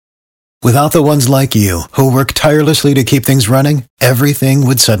Without the ones like you, who work tirelessly to keep things running, everything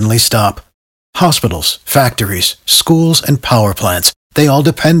would suddenly stop. Hospitals, factories, schools, and power plants, they all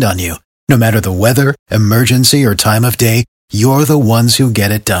depend on you. No matter the weather, emergency, or time of day, you're the ones who get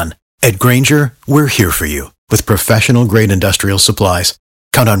it done. At Grainger, we're here for you with professional-grade industrial supplies.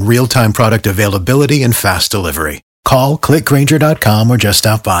 Count on real-time product availability and fast delivery. Call, click Grainger.com, or just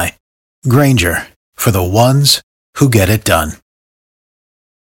stop by. Grainger, for the ones who get it done.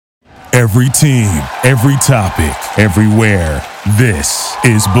 Every team, every topic, everywhere. This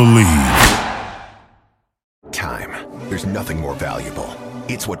is Believe. Time. There's nothing more valuable.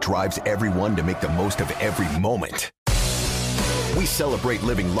 It's what drives everyone to make the most of every moment. We celebrate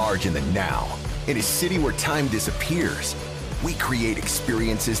living large in the now. In a city where time disappears, we create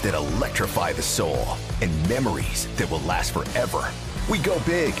experiences that electrify the soul and memories that will last forever. We go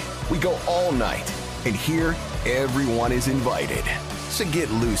big. We go all night. And here, everyone is invited. So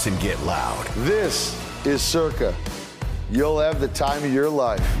get loose and get loud. This is Circa. You'll have the time of your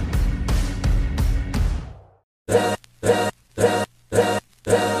life.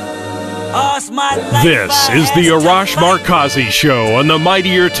 This is the Arash Markazi Show on the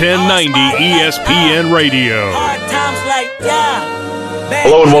Mightier 1090 ESPN Radio.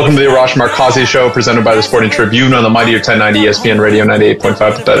 Hello and welcome to the Arash Markazi Show, presented by the Sporting Tribune on the Mightier 1090 ESPN Radio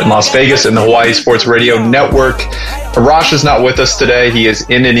 98.5 in Las Vegas and the Hawaii Sports Radio Network. Arash is not with us today. He is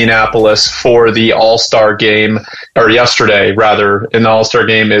in Indianapolis for the All-Star game, or yesterday, rather, and the All-Star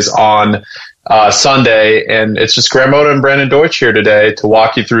game is on Sunday, and it's just Grant Moda and Brandon Deutsch here today to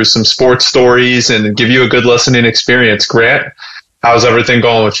walk you through some sports stories and give you a good listening experience. Grant, how's everything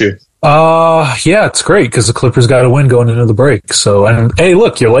going with you? Yeah, it's great because the Clippers got a win going into the break. So, and hey,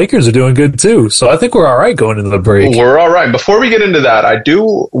 look, your Lakers are doing good too. So I think we're all right going into the break. We're all right. Before we get into that, I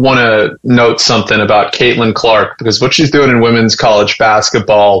do want to note something about Caitlin Clark, because what she's doing in women's college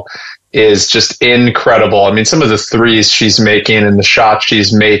basketball is just incredible. I mean, some of the threes she's making and the shots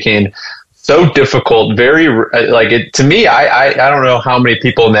she's making, so difficult, very like it to me. I don't know how many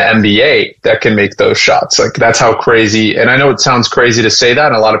people in the NBA that can make those shots. Like, that's how crazy. And I know it sounds crazy to say that,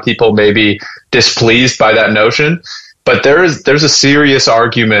 and a lot of people may be displeased by that notion. But there's a serious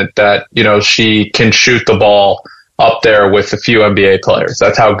argument that, you know, she can shoot the ball up there with a few NBA players.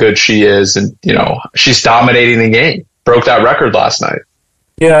 That's how good she is, and you know, she's dominating the game. Broke that record last night.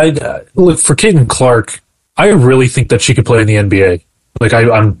 Yeah, look, for Caitlin Clark, I really think that she could play in the NBA. Like,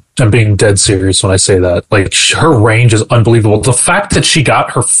 I'm being dead serious when I say that. Like, her range is unbelievable. The fact that she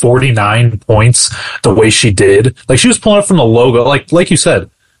got her 49 points the way she did, like, she was pulling up from the logo. Like you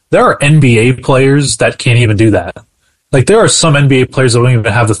said, there are NBA players that can't even do that. Like, there are some NBA players that don't even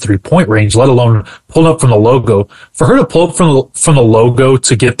have the 3-point range, let alone pull up from the logo. For her to pull up from the logo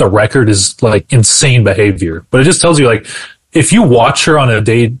to get the record is, like, insane behavior. But it just tells you, like, if you watch her on a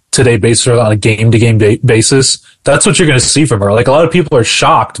day-to-day basis or on a game-to-game basis, that's what you're going to see from her. Like, a lot of people are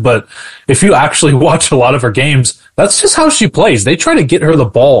shocked, but if you actually watch a lot of her games, that's just how she plays. They try to get her the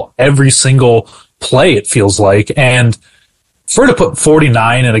ball every single play, it feels like. And for her to put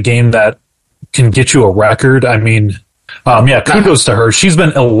 49 in a game that can get you a record, I mean, yeah, kudos to her. She's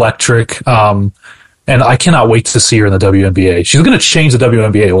been electric, and I cannot wait to see her in the WNBA. She's going to change the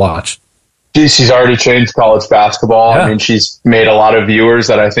WNBA. Watch. She's already changed college basketball. Yeah. I mean, she's made a lot of viewers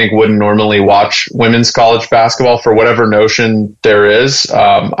that I think wouldn't normally watch women's college basketball for whatever notion there is.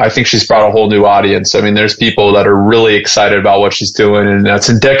 I think she's brought a whole new audience. I mean, there's people that are really excited about what she's doing, and that's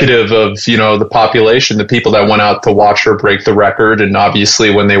indicative of, you know, the population, the people that went out to watch her break the record. And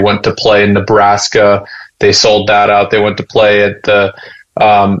obviously when they went to play in Nebraska, they sold that out. They went to play at the,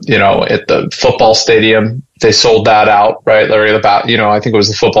 you know, at the football stadium. They sold that out, right, Larry? About, you know, I think it was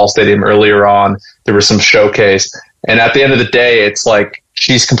the football stadium earlier on. There was some showcase. And at the end of the day, it's like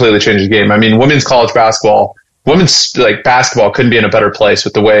she's completely changed the game. I mean, women's college basketball, women's like basketball couldn't be in a better place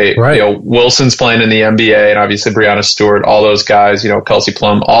with the way, right, you know, Wilson's playing in the NBA, and obviously Breanna Stewart, all those guys, you know, Kelsey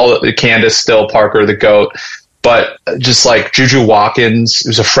Plum, Candace Still, Parker, the GOAT. But just like Juju Watkins,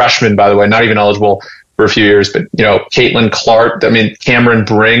 who's a freshman, by the way, not even eligible for a few years, but, you know, Caitlin Clark, I mean, Cameron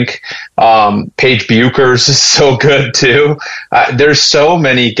Brink, Paige Buchers is so good too. There's so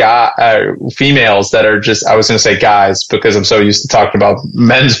many females that are just, I was going to say guys because I'm so used to talking about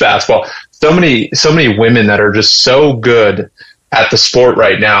men's basketball. So many women that are just so good at the sport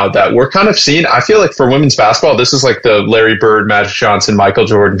right now that we're kind of seeing. I feel like for women's basketball, this is like the Larry Bird, Magic Johnson, Michael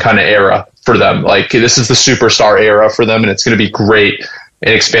Jordan kind of era for them. Like, this is the superstar era for them, and it's going to be great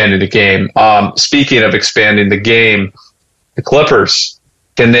in expanding the game. Speaking of expanding the game, the Clippers,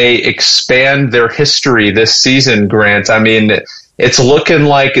 can they expand their history this season, Grant? I mean, it's looking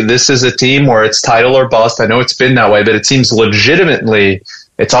like this is a team where it's title or bust. I know it's been that way, but it seems legitimately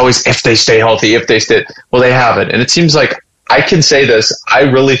It's always if they stay healthy, if they stay. Well, they haven't. And it seems like I can say this. I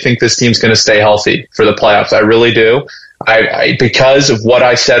really think this team's going to stay healthy for the playoffs. I really do. I because of what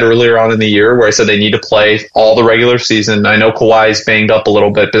I said earlier on in the year, where I said they need to play all the regular season. I know Kawhi's banged up a little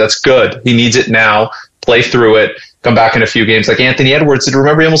bit, but that's good. He needs it now. Play through it. Come back in a few games. Like Anthony Edwards, did you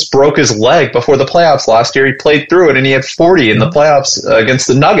remember he almost broke his leg before the playoffs last year? He played through it, and he had 40 in the playoffs against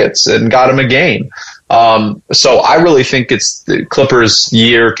the Nuggets and got him a game. So I really think it's the Clippers'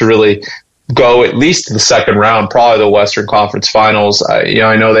 year to really go at least to the second round, probably the Western Conference Finals.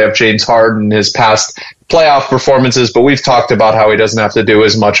 I know they have James Harden, his past playoff performances, but we've talked about how he doesn't have to do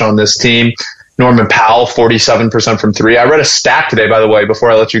as much on this team. Norman Powell, 47% from three. I read a stat today, by the way, before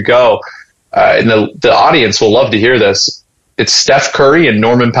I let you go. And the audience will love to hear this. It's Steph Curry and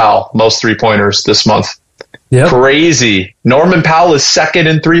Norman Powell, most three-pointers this month. Yep. Crazy. Norman Powell is second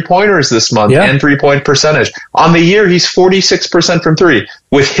in three-pointers this month and three-point percentage. On the year, he's 46% from three.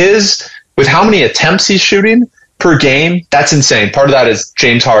 With how many attempts he's shooting per game, that's insane. Part of that is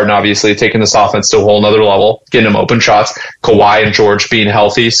James Harden, obviously, taking this offense to a whole nother level, getting them open shots. Kawhi and George being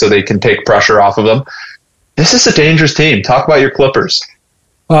healthy so they can take pressure off of them. This is a dangerous team. Talk about your Clippers.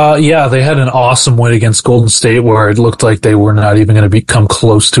 They had an awesome win against Golden State where it looked like they were not even going to come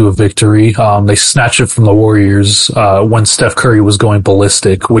close to a victory. They snatched it from the Warriors when Steph Curry was going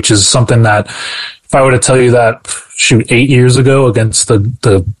ballistic, which is something that if I were to tell you that, 8 years ago against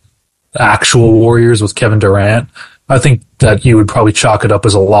the actual Warriors with Kevin Durant, I think that you would probably chalk it up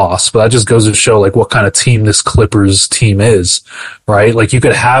as a loss. But that just goes to show like what kind of team this Clippers team is, right? Like you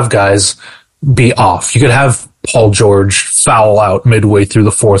could have guys be off. You could have Paul George foul out midway through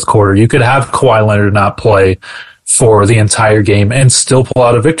the fourth quarter. You could have Kawhi Leonard not play for the entire game and still pull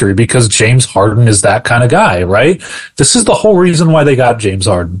out a victory because James Harden is that kind of guy, right? This is the whole reason why they got James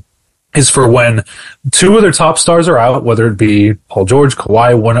Harden, is for when two of their top stars are out, whether it be Paul George,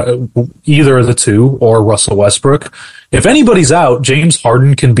 Kawhi, either of the two, or Russell Westbrook. If anybody's out, James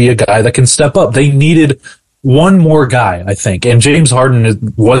Harden can be a guy that can step up. They needed one more guy, I think. And James Harden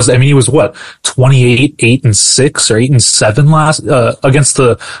he was what, 28, 8-6 or 8-7 last, against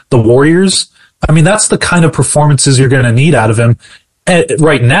the Warriors. I mean, that's the kind of performances you're going to need out of him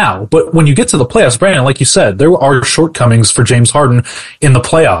right now. But when you get to the playoffs, Brandon, like you said, there are shortcomings for James Harden in the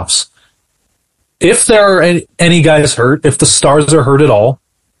playoffs. If there are any guys hurt, if the stars are hurt at all,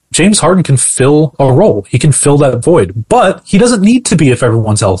 James Harden can fill a role. He can fill that void, but he doesn't need to be if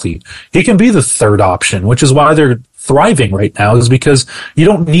everyone's healthy. He can be the third option, which is why they're thriving right now, is because you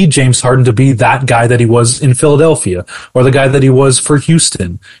don't need James Harden to be that guy that he was in Philadelphia or the guy that he was for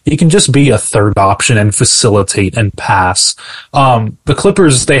Houston. He can just be a third option and facilitate and pass. The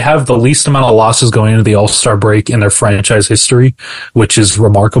Clippers, they have the least amount of losses going into the All-Star break in their franchise history, which is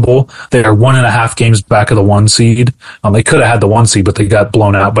remarkable. They are 1.5 games back of the 1 seed. They could have had the 1 seed, but they got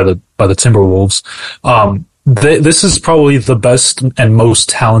blown out by the Timberwolves. This is probably the best and most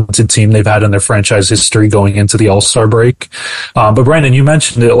talented team they've had in their franchise history going into the All-Star break. But Brandon, you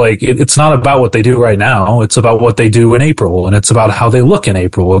mentioned it, like it's not about what they do right now. It's about what they do in April, and it's about how they look in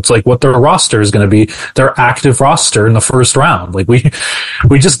April. It's like what their roster is going to be, their active roster in the first round. Like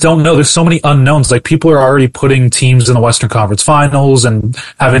we just don't know. There's so many unknowns. Like people are already putting teams in the Western Conference Finals and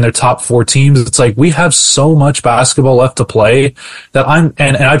having their top 4 teams. It's like we have so much basketball left to play that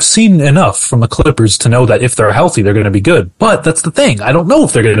and I've seen enough from the Clippers to know that if they're healthy, they're going to be good. But that's the thing. I don't know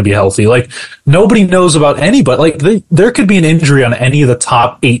if they're going to be healthy. Like nobody knows about anybody. Like there could be an injury on any of the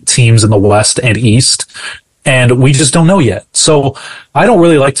top 8 teams in the West and East, and we just don't know yet. So I don't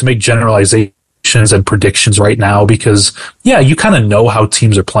really like to make generalizations and predictions right now because, yeah, you kind of know how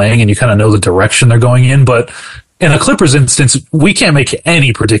teams are playing and you kind of know the direction they're going in, but in the Clippers instance, we can't make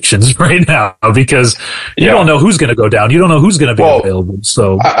any predictions right now because you don't know who's going to go down. You don't know who's going to be available.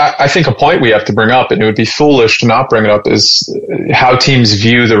 So I think a point we have to bring up, and it would be foolish to not bring it up, is how teams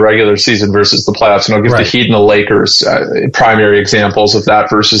view the regular season versus the playoffs. And I'll give the Heat and the Lakers primary examples of that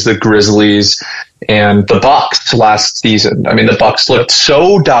versus the Grizzlies and the Bucks last season. I mean, the Bucks looked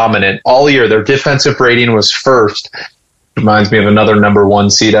so dominant all year. Their defensive rating was first. Reminds me of another number 1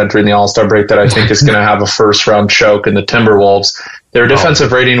 seed entering the All-Star break that I think is going to have a first-round choke in the Timberwolves. Their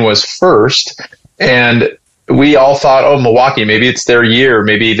defensive rating was first, and we all thought, Milwaukee, maybe it's their year.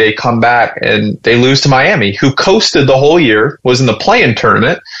 Maybe they come back, and they lose to Miami, who coasted the whole year, was in the play-in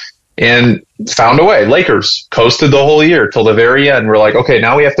tournament, and found a way. Lakers coasted the whole year till the very end. We're like, okay,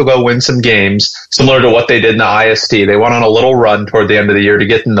 now we have to go win some games, similar to what they did in the IST. They went on a little run toward the end of the year to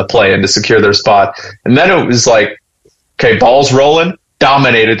get in the play-in to secure their spot. And then it was like, okay, ball's rolling.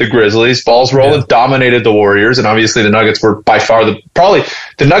 dominated the Grizzlies. Balls rolling, dominated the Warriors, and obviously the Nuggets were by far the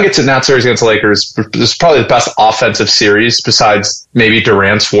Nuggets in that series against the Lakers. This is probably the best offensive series besides maybe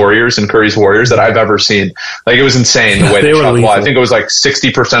Durant's Warriors and Curry's Warriors that I've ever seen. Like, it was insane the way they shot the ball. I think it was like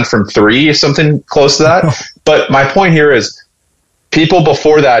 60% from three, something close to that. But my point here is, people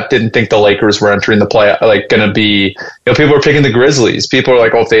before that didn't think the Lakers were entering the play, like, going to be, people were picking the Grizzlies. People were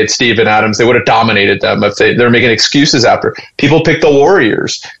like, if they had Steven Adams, they would have dominated them. If they're making excuses after. People picked the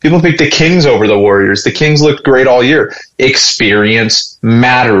Warriors. People picked the Kings over the Warriors. The Kings looked great all year. Experience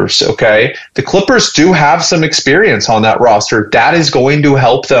matters, okay? The Clippers do have some experience on that roster. That is going to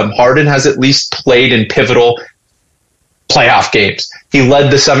help them. Harden has at least played in pivotal playoff games. He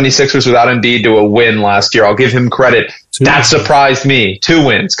led the 76ers without Embiid to a win last year. I'll give him credit. That surprised me. 2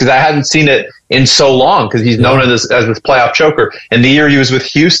 wins, because I hadn't seen it in so long, because he's known as this playoff choker. And the year he was with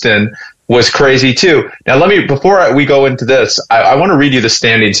Houston was crazy too. Now, before we go into this, I want to read you the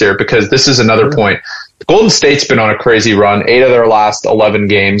standings here, because this is another point. Golden State's been on a crazy run, 8 of their last 11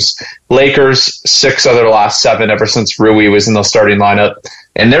 games. Lakers, 6 of their last 7 ever since Rui was in the starting lineup.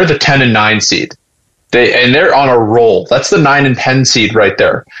 And they're the 10 and 9 seed. They're on a roll. That's the 9 and 10 seed right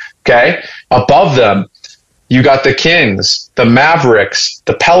there. Okay? Above them, you got the Kings, the Mavericks,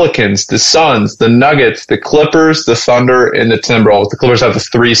 the Pelicans, the Suns, the Nuggets, the Clippers, the Thunder, and the Timberwolves. The Clippers have the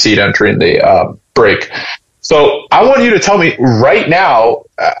 3 seed entering the break. So I want you to tell me right now,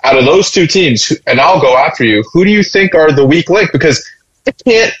 out of those 2 teams, and I'll go after you, who do you think are the weak link? Because I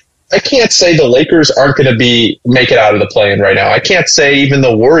can't say the Lakers aren't going to make it out of the play-in right now. I can't say even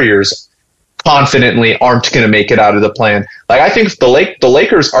the Warriors confidently aren't going to make it out of the play-in. Like, I think the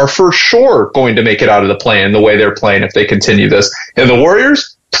Lakers are for sure going to make it out of the play-in the way they're playing if they continue this. And the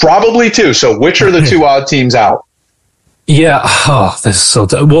Warriors, probably too. So which are the 2 odd teams out? Yeah. Oh, this is so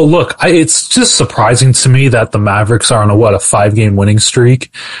well, look, it's just surprising to me that the Mavericks are on a 5-game winning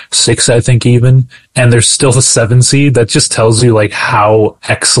streak, 6, I think, even, and they're still the 7 seed. That just tells you, like, how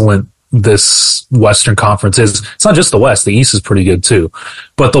excellent this Western Conference is. It's not just the West. The East is pretty good too.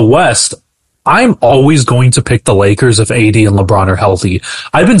 But the West, I'm always going to pick the Lakers if AD and LeBron are healthy.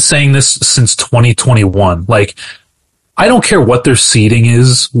 I've been saying this since 2021. Like, I don't care what their seeding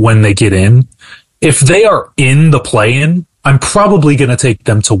is when they get in. If they are in the play-in, I'm probably going to take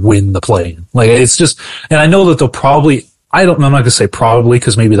them to win the play-in. Like, it's just, and I know that they'll probably, I'm not going to say probably,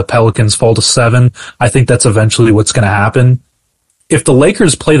 because maybe the Pelicans fall to 7. I think that's eventually what's going to happen. If the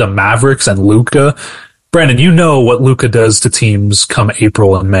Lakers play the Mavericks and Luka, Brandon, you know what Luka does to teams come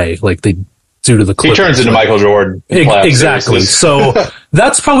April and May. Like, they do to the Clippers. He turns into Michael Jordan. Exactly. So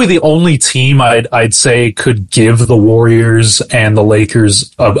that's probably the only team I'd say could give the Warriors and the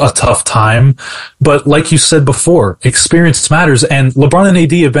Lakers a tough time. But like you said before, experience matters. And LeBron and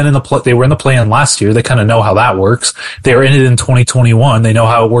AD have been they were in the play-in last year. They kind of know how that works. They were in it in 2021. They know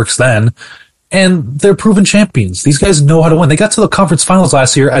how it works then. And they're proven champions. These guys know how to win. They got to the conference finals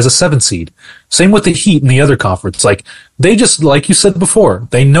last year as a 7 seed. Same with the Heat in the other conference. Like, they just, like you said before,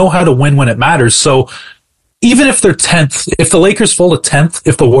 they know how to win when it matters. So even if they're 10th, if the Lakers fall to 10th,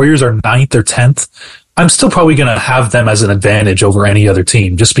 if the Warriors are 9th or 10th, I'm still probably going to have them as an advantage over any other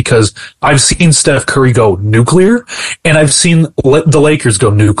team, just because I've seen Steph Curry go nuclear and I've seen the Lakers go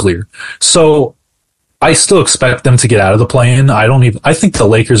nuclear. So I still expect them to get out of the play-in. I think the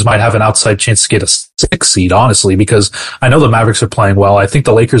Lakers might have an outside chance to get a 6 seed, honestly, because I know the Mavericks are playing well. I think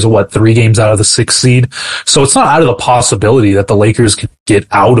the Lakers are 3 games out of the 6 seed. So it's not out of the possibility that the Lakers can get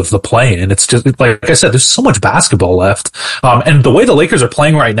out of the play-in. It's just, like I said, there's so much basketball left. And the way the Lakers are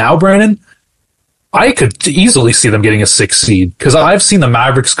playing right now, Brandon, I could easily see them getting a 6 seed, because I've seen the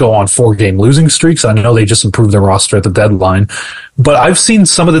Mavericks go on 4-game losing streaks. I know they just improved their roster at the deadline, but I've seen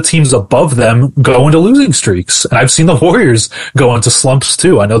some of the teams above them go into losing streaks, and I've seen the Warriors go into slumps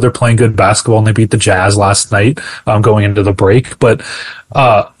too. I know they're playing good basketball and they beat the Jazz last night, going into the break. But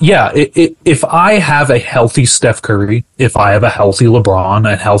if I have a healthy Steph Curry, if I have a healthy LeBron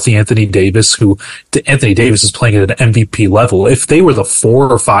and healthy Anthony Davis, Anthony Davis is playing at an MVP level. If they were the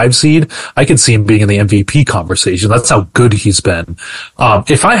 4 or 5 seed, I could see him being in the MVP conversation. That's how good he's been.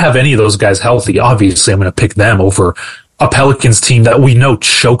 If I have any of those guys healthy, obviously I'm going to pick them over a Pelicans team that we know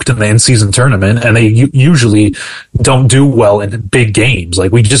choked in the in-season tournament, and they usually don't do well in big games.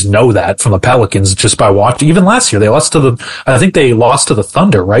 Like, we just know that from the Pelicans just by watching. Even last year, they lost to the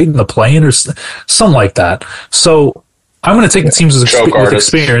Thunder, right, in the play-in or something like that. So I'm going to take the teams with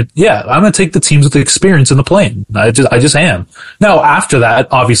experience. Yeah, I'm going to take the teams with the experience in the play-in. I just am. Now, after that,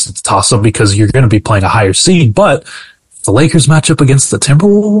 obviously it's a toss-up because you're going to be playing a higher seed, but if the Lakers match up against the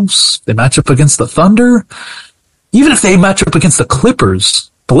Timberwolves, they match up against the Thunder. Even if they match up against the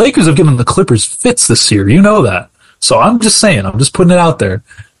Clippers, the Lakers have given the Clippers fits this year. You know that. So I'm just saying, I'm just putting it out there.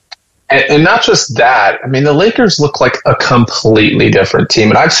 And not just that, I mean, the Lakers look like a completely different team.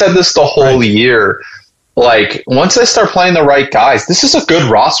 And I've said this the whole year. Like, once they start playing the right guys, this is a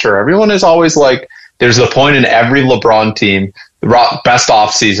good roster. Everyone is always like, there's a point in every LeBron team, best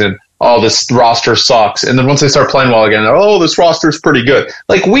offseason, oh, this roster sucks. And then once they start playing well again, oh, this roster is pretty good.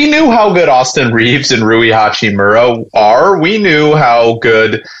 Like, we knew how good Austin Reeves and Rui Hachimura are. We knew how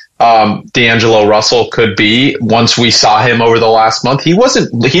good D'Angelo Russell could be once we saw him over the last month. He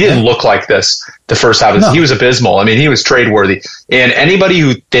didn't look like this the first half. No. He was abysmal. I mean, he was trade worthy. And anybody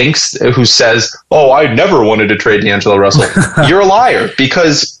who says, oh, I never wanted to trade D'Angelo Russell, you're a liar,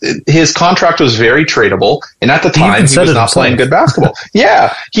 because his contract was very tradable. And at the time, he was not playing good basketball.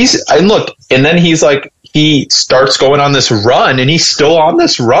 Yeah. And then he's like, he starts going on this run, and he's still on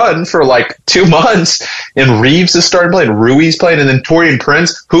this run for like 2 months. And Reeves is starting playing, Rui's playing, and then Taurean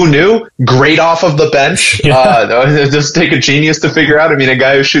Prince, who knew, great off of the bench. Yeah. Just take a genius to figure out. I mean, a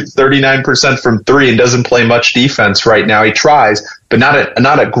guy who shoots 39% from three and doesn't play much defense right now. He tries, but not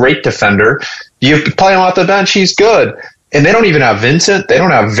a great defender. You play him off the bench, he's good. And they don't even have Vincent. They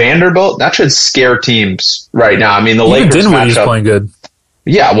don't have Vanderbilt. That should scare teams right now. I mean, the Lakers Dinwiddie's playing good.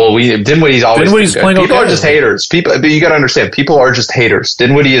 Yeah, well, Dinwiddie's always been good. People are just haters. But you got to understand, people are just haters.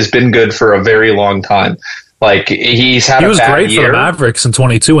 Dinwiddie has been good for a very long time. Like, he was great for the Mavericks in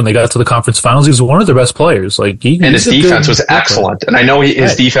 22 when they got to the conference finals. He was one of their best players. Like, and his defense was excellent. And I know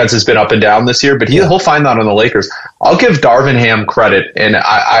his defense has been up and down this year, but he'll find that on the Lakers. I'll give Darvin Ham credit, and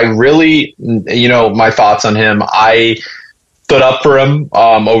I really, my thoughts on him. I stood up for him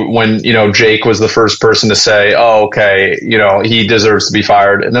when Jake was the first person to say, oh, okay, he deserves to be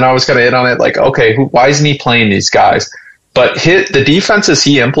fired. And then I was kind of in on it, like, okay, why isn't he playing these guys? But the defenses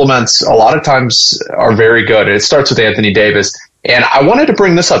he implements a lot of times are very good. It starts with Anthony Davis. And I wanted to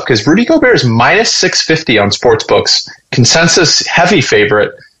bring this up because Rudy Gobert is minus 650 on sportsbooks. Consensus heavy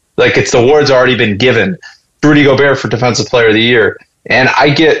favorite. Like, the award's already been given. Rudy Gobert for Defensive Player of the Year. And I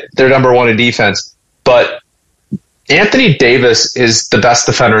get they're number one in defense. But Anthony Davis is the best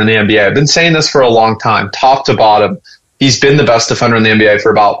defender in the NBA. I've been saying this for a long time, top to bottom. He's been the best defender in the NBA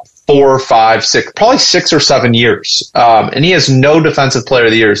for about 4, 5, 6, probably 6 or 7 years. And he has no Defensive Player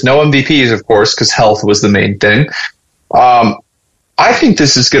of the Years, no MVPs, of course, because health was the main thing. I think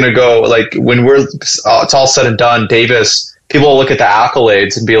this is going to go, like, when it's all said and done, Davis, people will look at the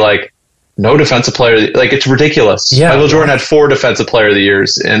accolades and be like, no Defensive Player, like, it's ridiculous. Yeah, Michael Jordan had 4 Defensive Player of the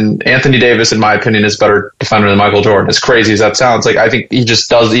Years, and Anthony Davis, in my opinion, is a better defender than Michael Jordan. As crazy as that sounds, like, I think he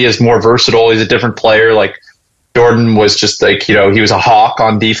is more versatile. He's a different player. Like, Jordan was just like, he was a hawk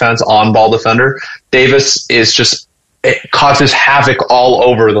on defense, on-ball defender. Davis it causes havoc all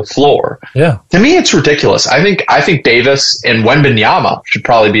over the floor. Yeah. To me, it's ridiculous. I think Davis and Wembanyama should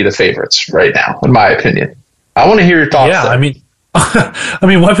probably be the favorites right now, in my opinion. I want to hear your thoughts. Yeah, there. I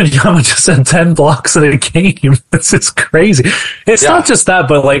mean, Wembanyama just had 10 blocks in a game. This is crazy. It's not just that,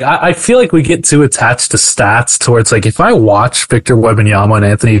 but like, I feel like we get too attached to stats to where it's like, if I watch Victor Wembanyama and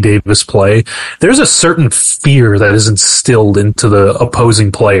Anthony Davis play, there's a certain fear that is instilled into the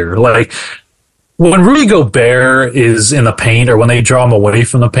opposing player. Like, when Rudy Gobert is in the paint or when they draw him away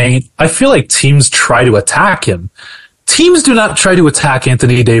from the paint, I feel like teams try to attack him. Teams do not try to attack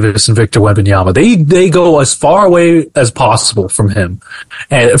Anthony Davis and Victor Wembanyama. They go as far away as possible from him,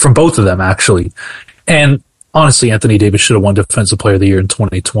 and from both of them, actually. And honestly, Anthony Davis should have won Defensive Player of the Year in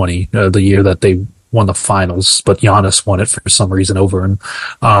 2020, the year that they won the finals, but Giannis won it for some reason over him.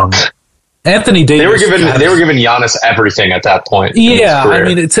 Anthony Davis. They were giving Giannis everything at that point. Yeah, I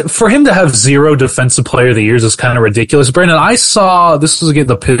mean, for him to have 0 Defensive Player of the Years is kind of ridiculous. Brandon, I saw this was against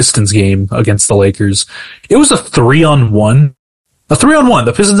the Pistons game against the Lakers. It was a 3-on-1. A 3-on-1.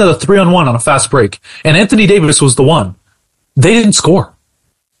 The Pistons had a 3-on-1 on a fast break, and Anthony Davis was the one. They didn't score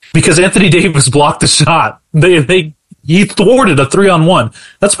because Anthony Davis blocked the shot. He thwarted a 3-on-1.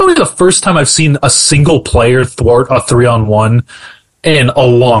 That's probably the first time I've seen a single player thwart a 3-on-1 in a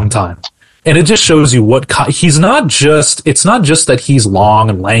long time. And it just shows you it's not just that he's long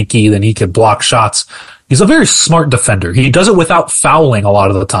and lanky, then he can block shots. He's a very smart defender. He does it without fouling a lot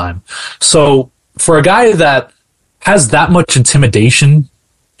of the time. So for a guy that has that much intimidation,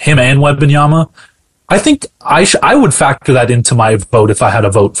 him and Wembanyama, I think I would factor that into my vote if I had a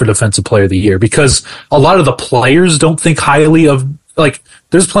vote for Defensive Player of the Year, because a lot of the players don't think highly of, like,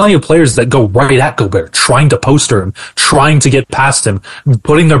 there's plenty of players that go right at Gobert, trying to poster him, trying to get past him,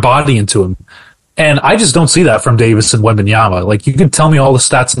 putting their body into him. And I just don't see that from Davis and Wembanyama. Like, you can tell me all the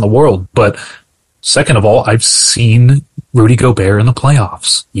stats in the world, but second of all, I've seen Rudy Gobert in the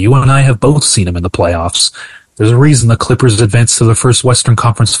playoffs. You and I have both seen him in the playoffs. There's a reason the Clippers advanced to the first Western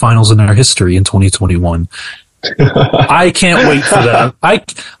Conference Finals in their history in 2021. I can't wait for that.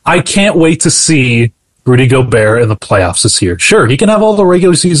 I can't wait to see Rudy Gobert in the playoffs this year. Sure, he can have all the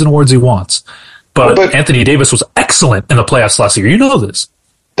regular season awards he wants, but Anthony Davis was excellent in the playoffs last year. You know this.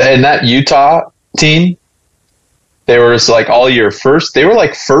 And that Utah team, they were like all year first. They were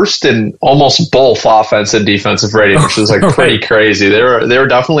like first in almost both offense and defensive rating, which was like pretty crazy. They were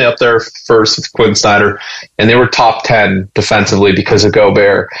definitely up there first with Quinn Snyder, and they were top 10 defensively because of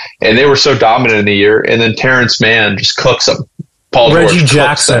Gobert. And they were so dominant in the year. And then Terrence Mann just cooks them. Paul Reggie George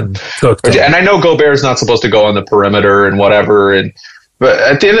Jackson cooked them. And I know Gobert's not supposed to go on the perimeter and whatever. But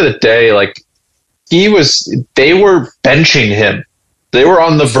at the end of the day, like they were benching him. They were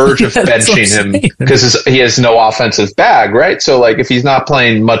on the verge of benching him because he has no offensive bag, right? So, like, if he's not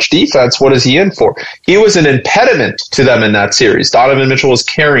playing much defense, what is he in for? He was an impediment to them in that series. Donovan Mitchell was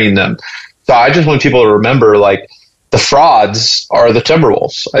carrying them. So I just want people to remember, like, the frauds are the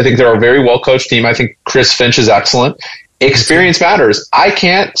Timberwolves. I think they're a very well-coached team. I think Chris Finch is excellent. Experience matters. I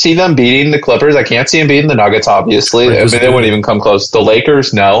can't see them beating the Clippers. I can't see them beating the Nuggets, obviously. I mean, they wouldn't even come close. The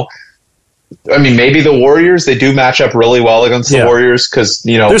Lakers, no. I mean, maybe the Warriors, they do match up really well against the Warriors because,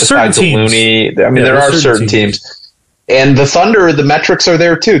 you know, there's besides Looney, I mean, there are certain teams. And the Thunder, the metrics are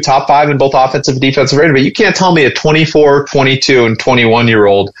there too. Top 5 in both offensive and defensive rating. But you can't tell me a 24, 22, and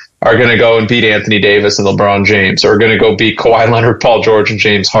 21-year-old are going to go and beat Anthony Davis and LeBron James, or are going to go beat Kawhi Leonard, Paul George, and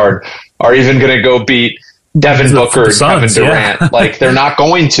James Harden, are even going to go beat Devin Booker and Kevin Durant. Yeah. Like, they're not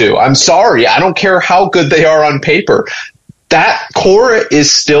going to. I'm sorry. I don't care how good they are on paper. That core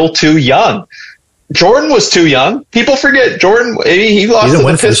is still too young. Jordan was too young. People forget Jordan. He lost to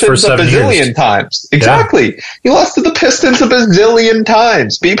the Pistons a bazillion times. Exactly. Yeah. He lost to the Pistons a bazillion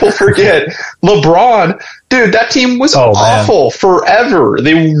times. People forget. LeBron, dude, that team was awful forever.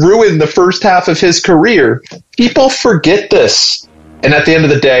 They ruined the first half of his career. People forget this. And at the end of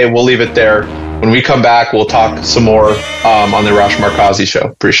the day, we'll leave it there. When we come back, we'll talk some more on the Arash Markazi Show.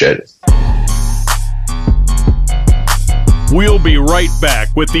 Appreciate it. We'll be right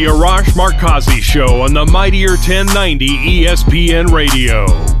back with the Arash Markazi Show on the Mightier 1090 ESPN Radio.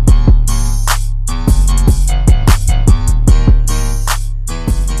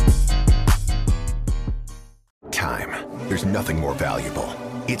 Time. There's nothing more valuable.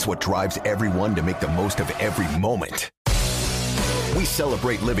 It's what drives everyone to make the most of every moment. We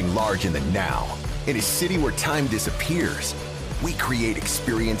celebrate living large in the now. In a city where time disappears, we create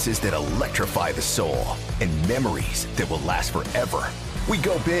experiences that electrify the soul and memories that will last forever. We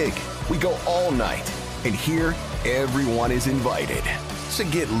go big, we go all night, and here, everyone is invited. So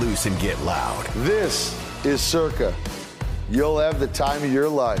get loose and get loud. This is Circa. You'll have the time of your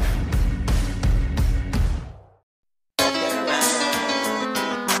life.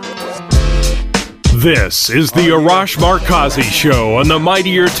 This is the Arash Markazi Show on the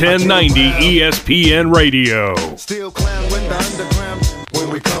Mightier 1090 ESPN Radio.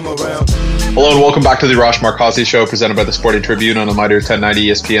 Hello and welcome back to the Arash Markazi Show, presented by the Sporting Tribune on the Mightier 1090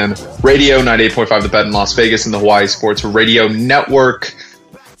 ESPN Radio, 98.5 The Bet in Las Vegas, and the Hawaii Sports Radio Network.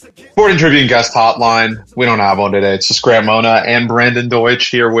 Sporting Tribune guest hotline. We don't have one today. It's just Grant Mona and Brandon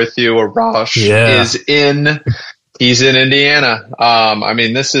Deutsch here with you. Arash is in. He's in Indiana. I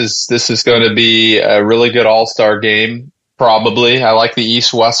mean, this is going to be a really good all-star game, probably. I like the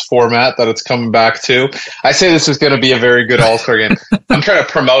East-West format that it's coming back to. I say this is going to be a very good all-star game. I'm trying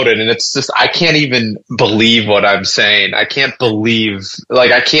to promote it, and it's just, I can't even believe what I'm saying. I can't believe,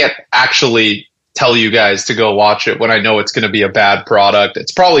 like, I can't actually tell you guys to go watch it when I know it's going to be a bad product.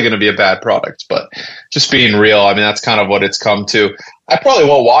 It's probably going to be a bad product, but just being real, I mean, that's kind of what it's come to. I probably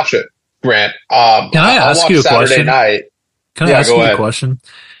won't watch it. Grant, can I ask you a question? Can I ask you a question?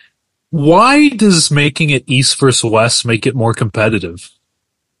 Why does making it East versus West make it more competitive?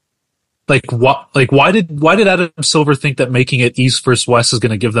 Like what? Like why did Adam Silver think that making it East versus West is going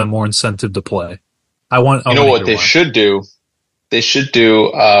to give them more incentive to play? You know what they should do? They should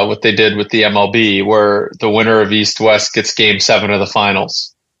do what they did with the MLB, where the winner of East West gets Game 7 of the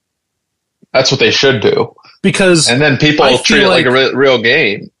finals. That's what they should do. And then people treat it like a real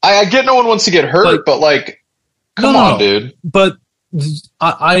game. I get no one wants to get hurt, but like, come on, dude. But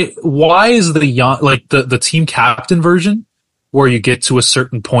why is the team captain version where you get to a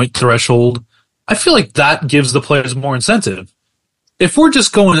certain point threshold? I feel like that gives the players more incentive. If we're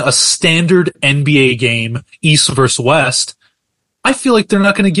just going a standard NBA game, East versus West, I feel like they're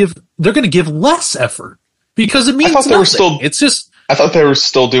going to give less effort because it means nothing. It's just. I thought they were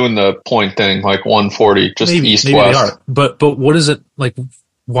still doing the point thing, like 140, just East-West. But what is it like?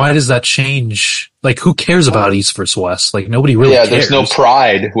 Why does that change? Like, who cares about East versus West? Like, nobody really cares. There's no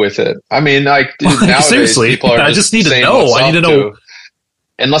pride with it. I mean, like, dude, nowadays, seriously, people are I just need to know. I need to know.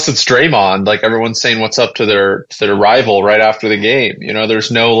 unless it's Draymond, like everyone's saying what's up to their rival right after the game.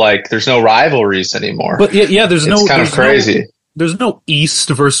 There's no rivalries anymore. But there's kind of crazy. There's no East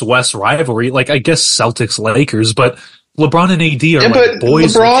versus West rivalry. Like, I guess Celtics Lakers, but LeBron and AD are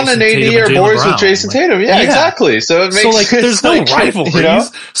boys. LeBron and AD are boys with Jason Tatum. Yeah, exactly. So it makes there's no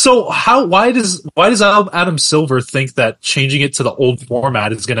rivalries. So why does Adam Silver think that changing it to the old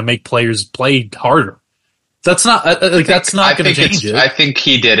format is going to make players play harder? That's not going to change it. I think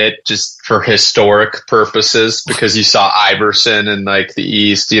he did it just for historic purposes, because you saw Iverson in like the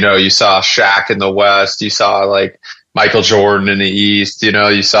East, you saw Shaq in the West, you saw like Michael Jordan in the East,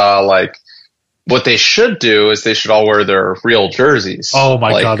 you saw like, what they should do is they should all wear their real jerseys. Oh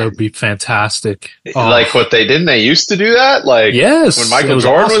my God, that would be fantastic. Like what they didn't, they used to do that. Like, yes, when Michael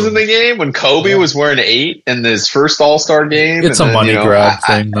Jordan was in the game, when Kobe was wearing 8 in his first All-Star game. It's a money grab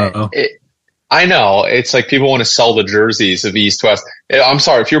thing though. I know. It's like people want to sell the jerseys of East-West. I'm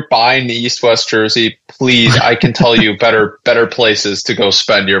sorry, if you're buying the East-West jersey, please, I can tell you better places to go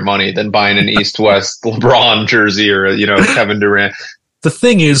spend your money than buying an East-West LeBron jersey or, Kevin Durant. The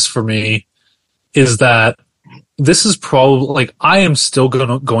thing is, for me, is that this is probably, like, I am still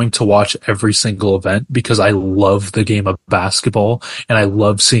going to watch every single event because I love the game of basketball and I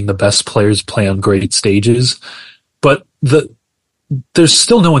love seeing the best players play on great stages. But there's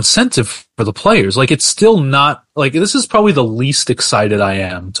still no incentive for the players. Like, it's still not, like, this is probably the least excited I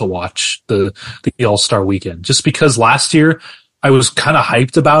am to watch the All-Star weekend, just because last year I was kind of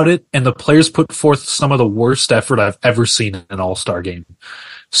hyped about it and the players put forth some of the worst effort I've ever seen in an All-Star game.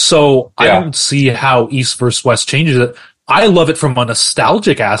 So I don't see how East versus West changes it. I love it from a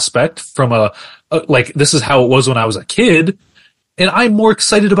nostalgic aspect, from like, this is how it was when I was a kid. And I'm more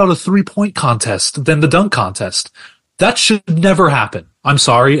excited about a 3-point contest than the dunk contest. That should never happen. I'm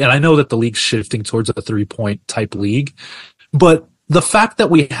sorry. And I know that the league's shifting towards a 3-point type league, but the fact that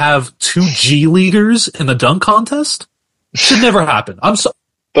we have 2 G leaguers in the dunk contest should never happen.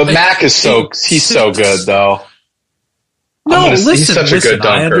 But Mac is he's so good though. No, listen,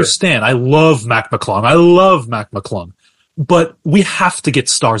 I understand. I love Mac McClung. But we have to get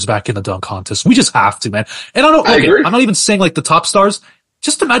stars back in the dunk contest. We just have to, man. And I agree. I'm not even saying like the top stars.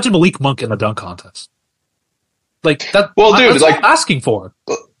 Just imagine Malik Monk in the dunk contest. Like that. Well, dude, that's what I'm asking for.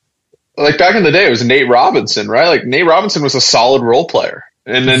 Like back in the day, it was Nate Robinson, right? Like Nate Robinson was a solid role player.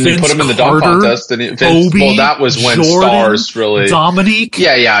 And then Vince you put him in the Carter, dunk contest, and that was when Jordan, stars really. Dominique.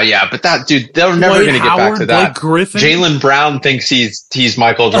 Yeah. But that dude, they're never going to get back to that. Jalen Brown thinks he's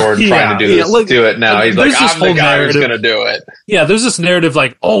Michael Jordan trying to do this. Like, do it now. He's like, I'm the guy who's going to do it. Yeah, there's this narrative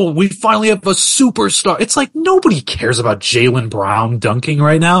like, oh, we finally have a superstar. It's like nobody cares about Jalen Brown dunking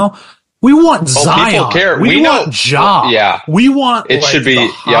right now. We want Zion. People care. We want Ja. Yeah. We want it should be the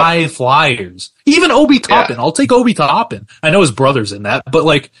high flyers. Even Obi Toppin. I'll take Obi Toppin. I know his brother's in that, but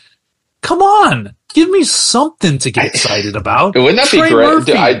like, come on. Give me something to get excited about. Wouldn't that be great?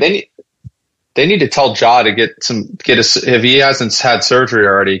 Dude, they need to tell Ja to if he hasn't had surgery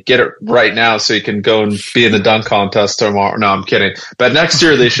already, get it right now so he can go and be in the dunk contest tomorrow. No, I'm kidding. But next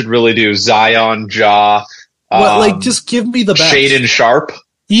year they should really do Zion, Ja. Just give me the best. Shaden Sharp.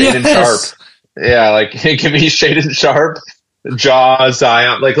 Yes. Shaden Sharp. Yeah, like give me Shaden Sharp, Ja,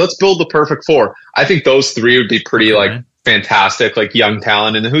 Zion. Like, let's build the perfect 4. I think those 3 would be pretty like fantastic, like young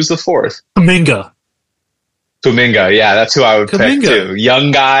talent. And who's the 4th? Kuminga. Yeah, that's who I would pick too.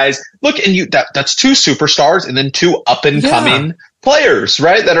 Young guys. Look, and that's 2 superstars and then 2 up and coming players,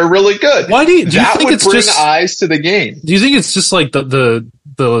 right? That are really good. Why do you that think would it's bring just eyes to the game? Do you think it's just like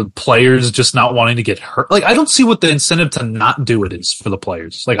the players just not wanting to get hurt? Like, I don't see what the incentive to not do it is for the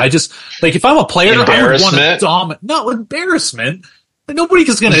players. Like, I just, like, if I'm a player, I would want to dominate. No, embarrassment. Like,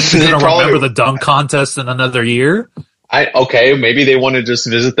 nobody's going to remember the dunk contest in another year. Maybe they want to just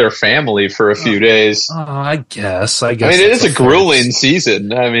visit their family for a few days. I guess. I mean, it is a grueling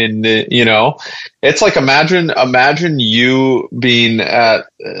season. I mean, it's like imagine you being at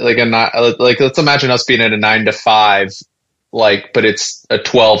let's imagine us being at a 9 to 5, but it's a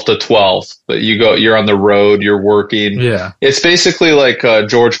 12 to 12. But you're on the road, you're working. Yeah, it's basically like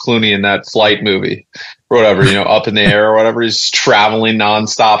George Clooney in that Flight movie. Or whatever, up in the air or whatever. He's traveling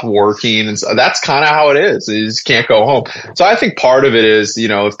nonstop, working. And so that's kind of how it is. You just can't go home. So I think part of it is,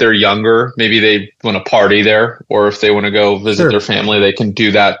 if they're younger, maybe they want to party there, or if they want to go visit their family, they can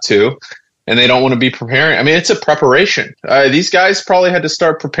do that too. And they don't want to be preparing. I mean, it's a preparation. These guys probably had to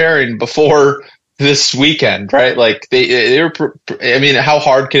start preparing before this weekend, right? Like they were, I mean, how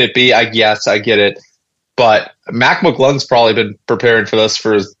hard can it be? I guess I get it. But Mac McClung's probably been preparing for this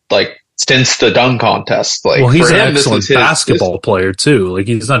for like since the dunk contest. Like, well, he's for an him, excellent basketball player too. Like,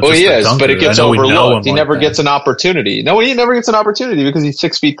 he's not just he a is, dunker. but it gets I know we know overlooked. him He never gets an opportunity. No, he never gets an opportunity because he's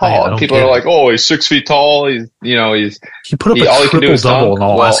 6 feet tall. And people are like, "Oh, he's 6 feet tall. He put up a triple double in the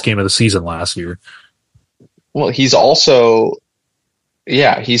last game of the season last year." Well, he's also,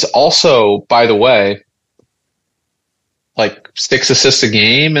 by the way, like 6 assists a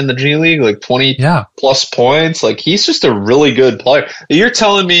game in the G League, like 20 plus points. Like, he's just a really good player. You're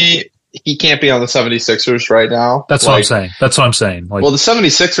telling me he can't be on the 76ers right now? That's what I'm saying. Like, well, the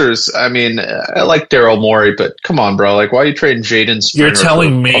 76ers, I mean, I like Daryl Morey, but come on, bro. Like, why are you trading Jaden Springer you're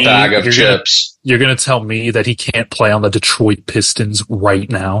telling me a bag of chips? You're going to tell me that he can't play on the Detroit Pistons right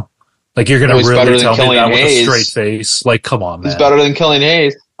now? Like, you're going to really tell me that with a straight face? Like, come on, man. He's better than Killian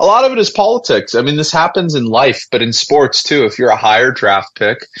Hayes. A lot of it is politics. I mean, this happens in life, but in sports too. If you're a higher draft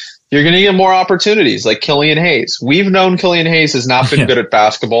pick, you're going to get more opportunities, like Killian Hayes. We've known Killian Hayes has not been good at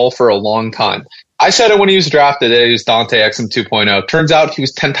basketball for a long time. I said it when he was drafted that he was Dante Exum 2.0. Turns out he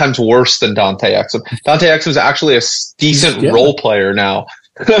was 10 times worse than Dante Exum. Dante Exum is actually a decent role player now.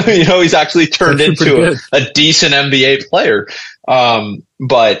 He's actually turned into a decent NBA player.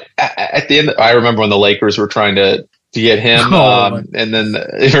 But at the end, I remember when the Lakers were trying to get him. And then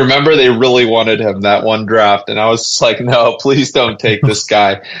remember they really wanted him that one draft. And I was just like, no, please don't take this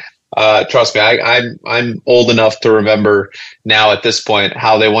guy. Trust me, I'm old enough to remember now at this point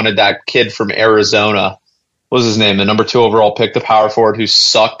how they wanted that kid from Arizona. What was his name? The number 2 overall pick, the power forward who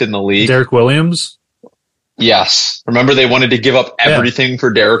sucked in the league. Derek Williams? Yes. Remember they wanted to give up everything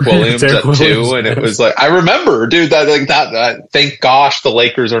for Derek Williams at 2. And it was like, I remember, dude, that thank gosh the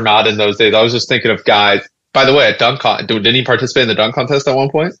Lakers are not in those days. I was just thinking of guys. By the way, at dunk didn't he participate in the dunk contest at one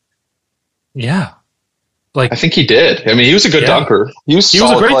point? Yeah. Like, I think he did. I mean, he was a good dunker. He was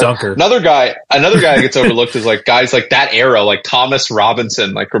a great dunker. Another guy that gets overlooked is like guys like that era, like Thomas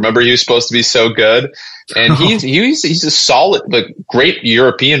Robinson. Like, remember he was supposed to be so good, and he's a solid, but great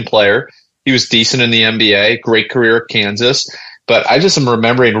European player. He was decent in the NBA. Great career at Kansas. But I just am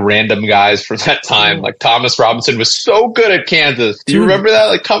remembering random guys from that time. Like Thomas Robinson was so good at Kansas. Do you remember that?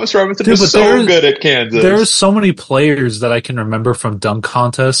 Like Thomas Robinson was so good at Kansas. There's so many players that I can remember from dunk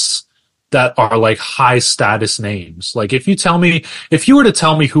contests that are like high status names. Like if you were to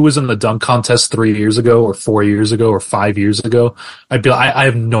tell me who was in the dunk contest 3 years ago or 4 years ago or 5 years ago, I'd be like, I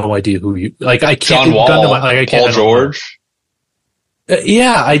have no idea who you, like I can't. John Wall, Paul George.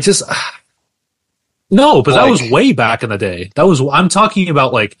 No, but that was way back in the day. I'm talking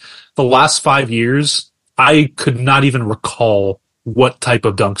about like the last 5 years. I could not even recall what type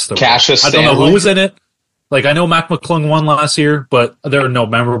of dunks there Cassius were. I don't know who was in it. Like I know Mac McClung won last year, but there are no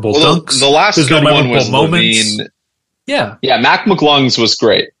memorable dunks. The last good one was moments. Levine. Yeah, Mac McClung's was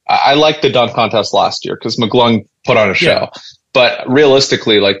great. I liked the dunk contest last year because McClung put on a show. Yeah. But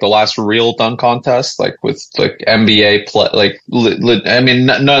realistically, like the last real dunk contest, like with like NBA play, like I mean,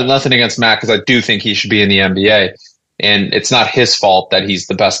 nothing against Mac because I do think he should be in the NBA, and it's not his fault that he's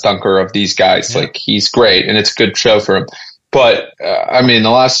the best dunker of these guys. Yeah. Like he's great, and it's a good show for him. But I mean, the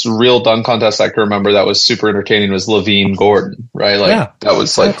last real dunk contest I can remember that was super entertaining was Levine Gordon, right? Like that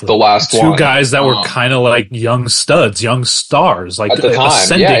was like the last one. Two guys that were kind of like young studs, young stars, like at the time,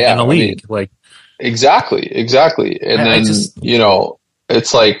 ascending in the league, like. Exactly. And then,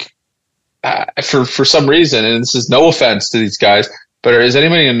 it's like, for some reason, and this is no offense to these guys, but is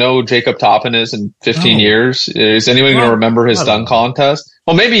anybody going to know who Jacob Toppin is in 15 years? Is anybody going to remember his dunk contest?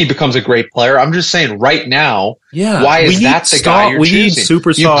 Well, maybe he becomes a great player. I'm just saying right now, why is that the guy you're choosing?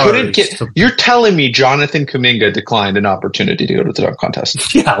 Superstars. You're telling me Jonathan Kuminga declined an opportunity to go to the dunk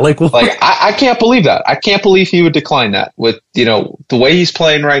contest. Yeah, I can't believe that. I can't believe he would decline that with, the way he's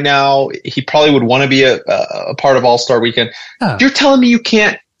playing right now. He probably would want to be a part of All-Star Weekend. Yeah. You're telling me you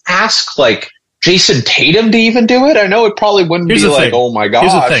can't ask like Jason Tatum to even do it? I know it probably wouldn't be like, oh my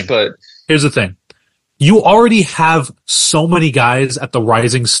gosh, but here's the thing. You already have so many guys at the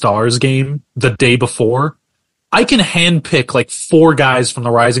Rising Stars game the day before. I can handpick like 4 guys from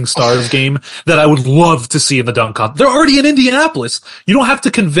the Rising Stars game that I would love to see in the dunk contest. They're already in Indianapolis. You don't have to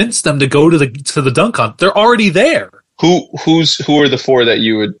convince them to go to the dunk contest. They're already there. Who are the 4 that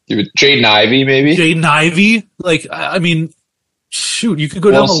you would Jaden Ivey maybe? Jaden Ivey? Like, I mean, shoot, you could go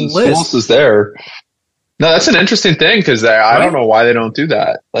down the list. Who else is there? No, that's an interesting thing because I don't know why they don't do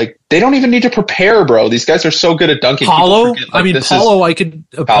that. Like, they don't even need to prepare, bro. These guys are so good at dunking. Paulo? I could...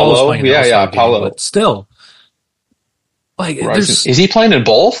 Paulo? Yeah, Paulo. But still. Like, is he playing in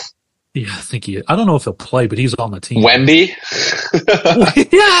both? Yeah, I think he is. I don't know if he'll play, but he's on the team. Wemby?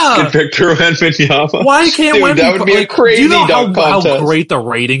 Yeah! Victor Wembanyama? Why can't Wemby... That would be a crazy dunk contest. How great the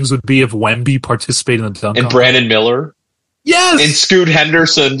ratings would be if Wemby participated in the dunk contest? And Brandon Miller? Yes! And Scoot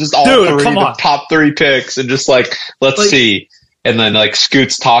Henderson, just all Dude, three, come the on. top 3 picks, and just like, let's see. And then like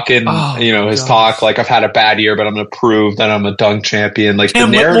Scoot's talking, his talk, like I've had a bad year, but I'm going to prove that I'm a dunk champion. Like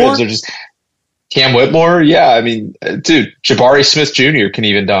Cam the narratives Whitmore? are just Cam Whitmore. Yeah. I mean, dude, Jabari Smith Jr. can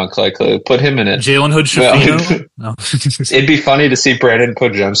even dunk. Like put him in it. Jalen Hood-Schifino? No. It'd be funny to see Brandon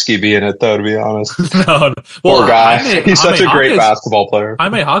Podjemski be in it though, to be honest. No. Poor guy. He's such a great basketball player.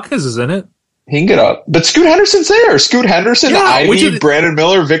 Jaime Hawkins is in it. He can get up. But Scoot Henderson's there. Scoot Henderson, Ivy, Brandon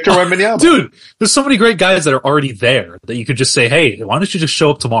Miller, Victor Wembanyama. Dude, there's so many great guys that are already there that you could just say, hey, why don't you just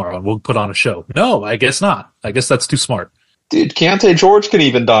show up tomorrow and we'll put on a show? No, I guess not. I guess that's too smart. Dude, Keontae George can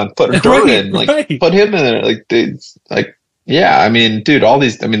even dunk. Put Jordan in. Like, put him in there. Like, dude, like, yeah, I mean, dude, all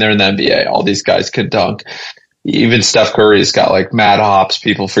these, I mean, they're in the NBA. All these guys can dunk. Even Steph Curry's got like mad hops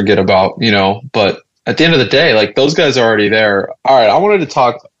people forget about, but at the end of the day, like those guys are already there. All right. I wanted to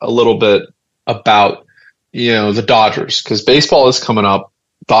talk a little bit about, the Dodgers, because baseball is coming up.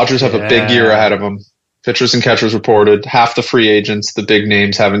 Dodgers have a big year ahead of them. Pitchers and catchers reported. Half the free agents, the big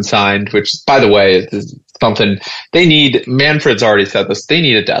names, haven't signed, which, by the way, is something they need. Manfred's already said this. They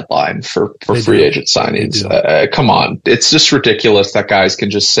need a deadline for free agent signings. Come on. It's just ridiculous that guys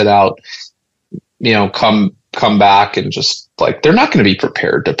can just sit out, come back and just, like, they're not going to be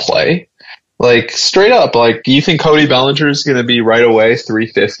prepared to play. Like, straight up, like, you think Cody Bellinger is going to be right away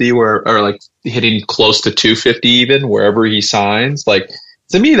 350 or like hitting close to 250 even wherever he signs? Like,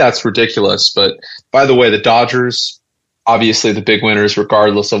 to me, that's ridiculous. But by the way, the Dodgers, obviously the big winners,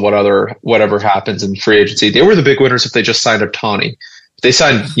 regardless of whatever happens in free agency. They were the big winners if they just signed Ohtani. They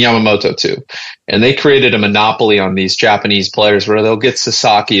signed Yamamoto too. And they created a monopoly on these Japanese players where they'll get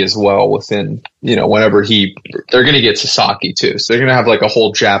Sasaki as well within, whenever they're going to get Sasaki too. So they're going to have like a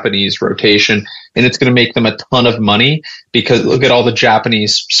whole Japanese rotation, and it's going to make them a ton of money because look at all the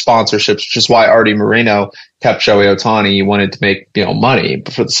Japanese sponsorships, which is why Artie Moreno kept Shohei Ohtani. He wanted to make, money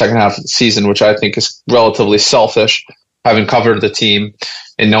for the second half of the season, which I think is relatively selfish, having covered the team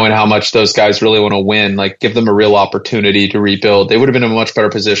and knowing how much those guys really want to win, like give them a real opportunity to rebuild. They would have been in a much better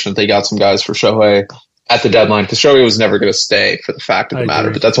position if they got some guys for Shohei at the deadline, because Shohei was never going to stay for the fact of the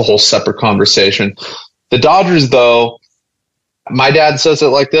matter, but that's a whole separate conversation. The Dodgers, though, my dad says it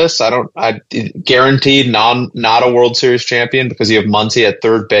like this. I guaranteed not a World Series champion because you have Muncy at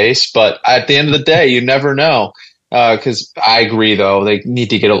third base, but at the end of the day, you never know. Because I agree, though, they need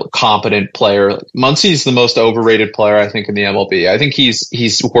to get a competent player. Muncy's the most overrated player, I think, in the MLB. I think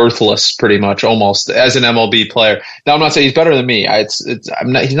he's worthless, pretty much, almost as an MLB player. Now, I'm not saying he's better than me.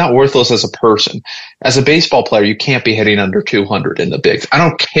 He's not worthless as a person. As a baseball player, you can't be hitting under 200 in the bigs. I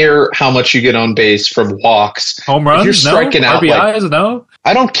don't care how much you get on base from walks, home runs. You're striking out. RBIs, no.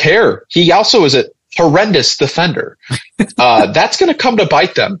 I don't care. He also is a horrendous defender. That's going to come to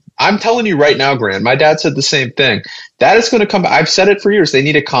bite them. I'm telling you right now, Grant. My dad said the same thing. That is going to come. I've said it for years. They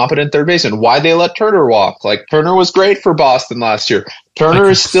need a competent third baseman. Why they let Turner walk? Like, Turner was great for Boston last year.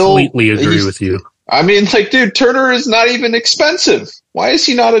 Turner is still. I completely agree with you. I mean, like, dude, Turner is not even expensive. Why is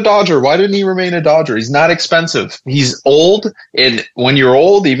he not a Dodger? Why didn't he remain a Dodger? He's not expensive. He's old, and when you're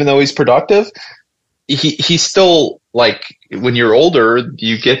old, even though he's productive, he's still, like, when you're older,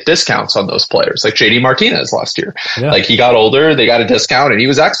 you get discounts on those players, like JD Martinez last year. Yeah. Like, he got older, they got a discount, and he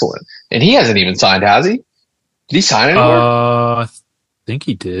was excellent. And he hasn't even signed, has he? Did he sign anywhere? I think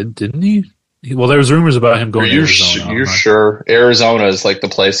he did, didn't he? Well, there was rumors about him going to Arizona. You're sure? Arizona is like the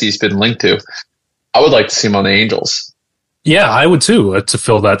place he's been linked to. I would like to see him on the Angels. Yeah, I would too, to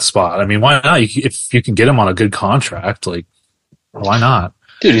fill that spot. I mean, why not? If you can get him on a good contract, like, why not?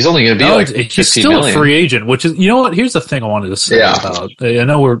 Dude, he's only going to be he's still million. A free agent, which is, what? Here's the thing I wanted to say about. I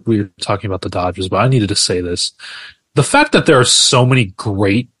know we were talking about the Dodgers, but I needed to say this. The fact that there are so many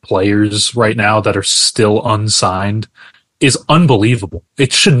great players right now that are still unsigned is unbelievable.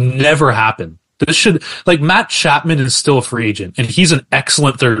 It should never happen. Matt Chapman is still a free agent, and he's an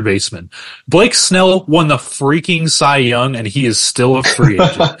excellent third baseman. Blake Snell won the freaking Cy Young, and he is still a free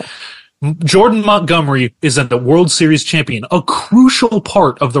agent. Jordan Montgomery is a World Series champion, a crucial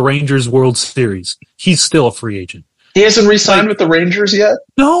part of the Rangers World Series. He's still a free agent. He hasn't re-signed with the Rangers yet?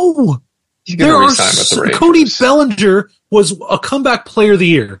 No. He's going to re-sign with the Rangers. Cody Bellinger was a comeback player of the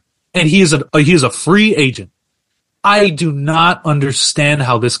year, and he is a free agent. I do not understand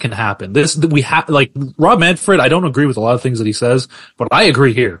how this can happen. Rob Manfred, I don't agree with a lot of things that he says, but I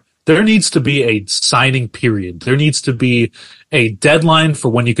agree here. There needs to be a signing period. There needs to be a deadline for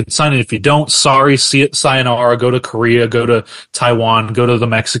when you can sign it. If you don't, sorry, see it, sayonara, go to Korea, go to Taiwan, go to the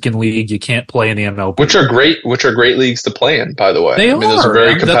Mexican League. You can't play in the MLB. Which are great leagues to play in, by the way. They are. Those are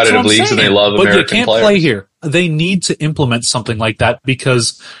very competitive leagues, and they love American players. But you can't play here. They need to implement something like that,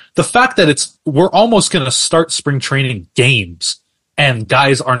 because the fact that we're almost going to start spring training games and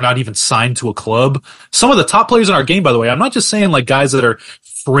guys are not even signed to a club. Some of the top players in our game, by the way, I'm not just saying like guys that are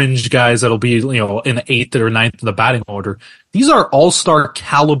fringe guys that'll be, in the 8th or 9th in the batting order. These are all-star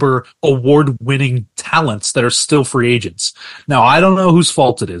caliber, award-winning talents that are still free agents. Now, I don't know whose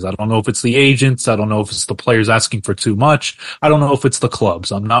fault it is. I don't know if it's the agents. I don't know if it's the players asking for too much. I don't know if it's the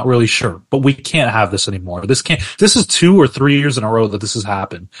clubs. I'm not really sure. But we can't have this anymore. This is 2 or 3 years in a row that this has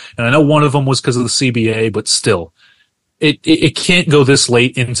happened. And I know one of them was because of the CBA, but still. It can't go this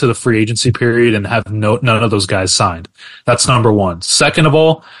late into the free agency period and have none of those guys signed. That's number one. Second of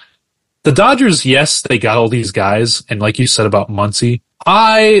all, the Dodgers, yes, they got all these guys. And like you said about Muncy,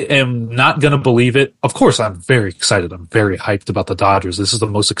 I am not going to believe it. Of course, I'm very excited. I'm very hyped about the Dodgers. This is the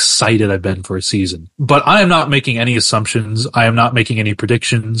most excited I've been for a season. But I am not making any assumptions. I am not making any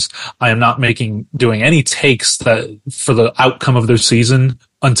predictions. I am not doing any takes for the outcome of their season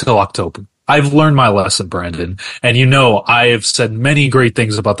until October. I've learned my lesson, Brandon. And I have said many great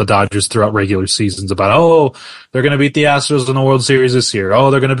things about the Dodgers throughout regular seasons about, they're going to beat the Astros in the World Series this year.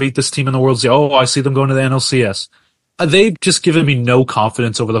 Oh, they're going to beat this team in the World Series. Oh, I see them going to the NLCS. They've just given me no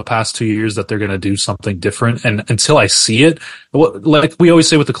confidence over the past 2 years that they're going to do something different. And until I see it, like we always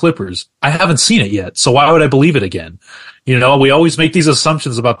say with the Clippers, I haven't seen it yet. So why would I believe it again? We always make these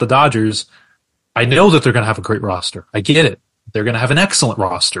assumptions about the Dodgers. I know that they're going to have a great roster. I get it. They're going to have an excellent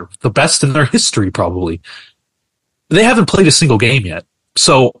roster, the best in their history probably. They haven't played a single game yet.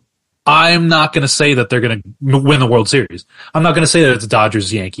 So I'm not going to say that they're going to win the World Series. I'm not going to say that it's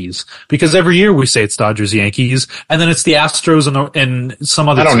Dodgers-Yankees, because every year we say it's Dodgers-Yankees, and then it's the Astros and some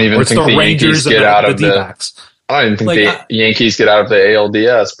other team. I don't even think the Rangers get out of the D-backs. I don't even think the Yankees get out of the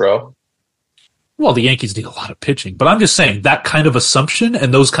ALDS, bro. Well, the Yankees need a lot of pitching, but I'm just saying that kind of assumption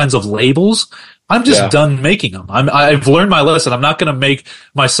and those kinds of labels, I'm just done making them. I've learned my lesson. I'm not going to make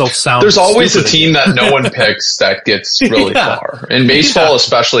myself sound. There's always a team that no one picks that gets really far. In baseball,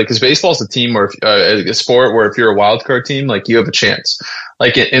 especially, because baseball is a team where a sport where if you're a wild card team, like you have a chance.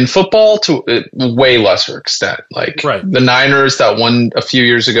 Like in football, to a way lesser extent. Like the Niners that won a few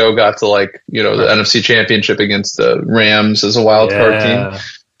years ago got to the NFC Championship against the Rams as a wild card team.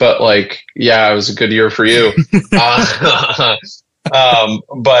 But it was a good year for you.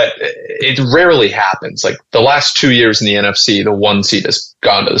 But it rarely happens. Like the last 2 years in the NFC, the 1 seed has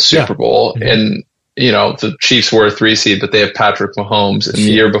gone to the Super Bowl, and the Chiefs were a 3 seed, but they have Patrick Mahomes. And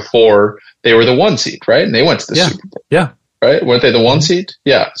the year before, they were the 1 seed, right? And they went to the Super Bowl. Yeah. Right? Weren't they the 1 seed?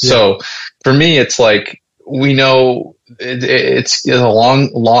 Yeah. So for me, it's like we know it's a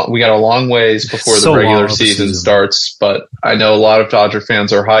long. We got a long ways before the regular season starts. But I know a lot of Dodger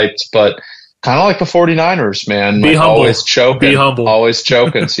fans are hyped, but. Kind of like the 49ers, man. Be humble. Always choking. Be humble. Always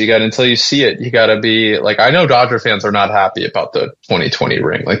choking. So until you see it, you got to be I know Dodger fans are not happy about the 2020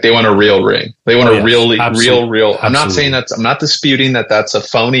 ring. They want a real ring. They want a real. I'm not saying I'm not disputing that that's a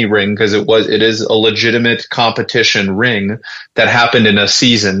phony ring, because it is a legitimate competition ring that happened in a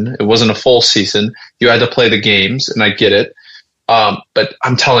season. It wasn't a full season. You had to play the games, and I get it. But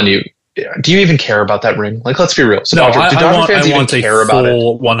I'm telling you, do you even care about that ring? Let's be real. So no, Dodger fans even care about it? I want a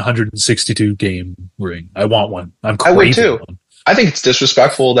full 162 game ring. I want one. I would too. One. I think it's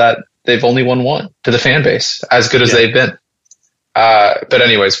disrespectful that they've only won one to the fan base, as good as they've been. But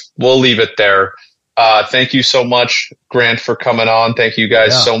anyways, we'll leave it there. Thank you so much, Grant, for coming on. Thank you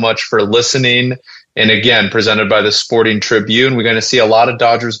guys so much for listening. And again, presented by the Sporting Tribune. We're going to see a lot of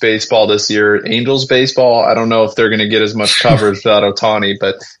Dodgers baseball this year. Angels baseball, I don't know if they're going to get as much coverage without Ohtani,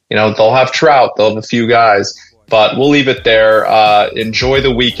 but they'll have Trout, they'll have a few guys. But we'll leave it there. Enjoy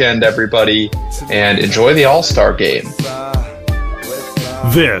the weekend, everybody, and enjoy the All-Star game.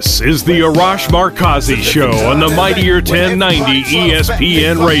 This is the Arash Markazi Show on the Mightier 1090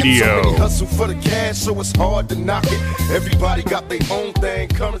 ESPN Radio. Hustle for the cash, so it's hard to knock it. Everybody got their own thing,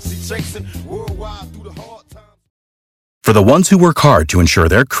 currency chasing worldwide through the hard times. For the ones who work hard to ensure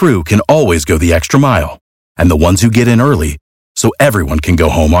their crew can always go the extra mile, and the ones who get in early so everyone can go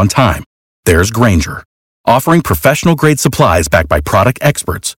home on time, there's Grainger, offering professional-grade supplies backed by product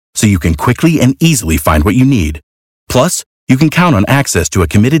experts so you can quickly and easily find what you need. Plus, you can count on access to a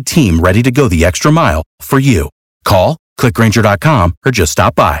committed team ready to go the extra mile for you. Call, click Grainger.com, or just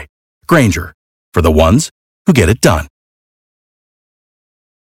stop by. Grainger, for the ones who get it done.